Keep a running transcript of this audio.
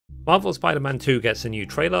Marvel Spider-Man 2 gets a new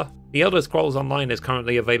trailer, The Elder Scrolls Online is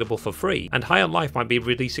currently available for free, and High on Life might be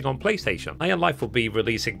releasing on PlayStation. High on Life will be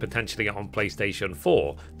releasing potentially on PlayStation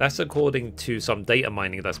 4. That's according to some data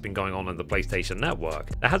mining that's been going on the PlayStation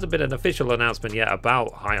Network. There hasn't been an official announcement yet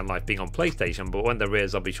about High on Life being on PlayStation, but when there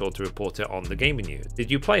is, I'll be sure to report it on the gaming news.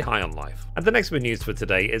 Did you play High on Life? And the next big news for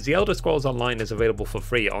today is The Elder Scrolls Online is available for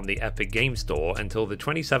free on the Epic Games Store until the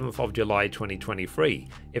 27th of July 2023.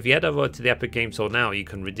 If you head over to the Epic Games Store now, you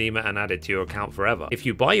can redeem it and add it to your account forever. If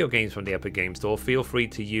you buy your games from the Epic Games Store, feel free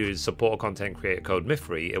to use support content creator code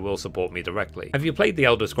Mithrie, it will support me directly. Have you played The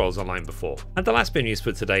Elder Scrolls Online before? And the last bit of news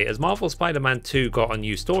for today is Marvel Spider-Man 2 got a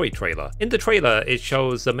new story trailer. In the trailer, it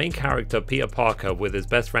shows the main character Peter Parker with his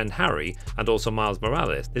best friend Harry and also Miles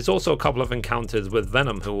Morales. There's also a couple of encounters with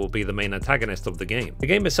Venom, who will be the main antagonist of the game. The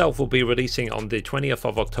game itself will be releasing on the 20th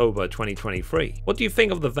of October 2023. What do you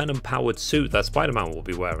think of the Venom powered suit that Spider-Man will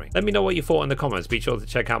be wearing? Let me know what you thought in the comments. Be sure to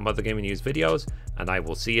check out my other gaming news videos, and I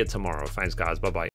will see you tomorrow. Thanks guys, bye bye.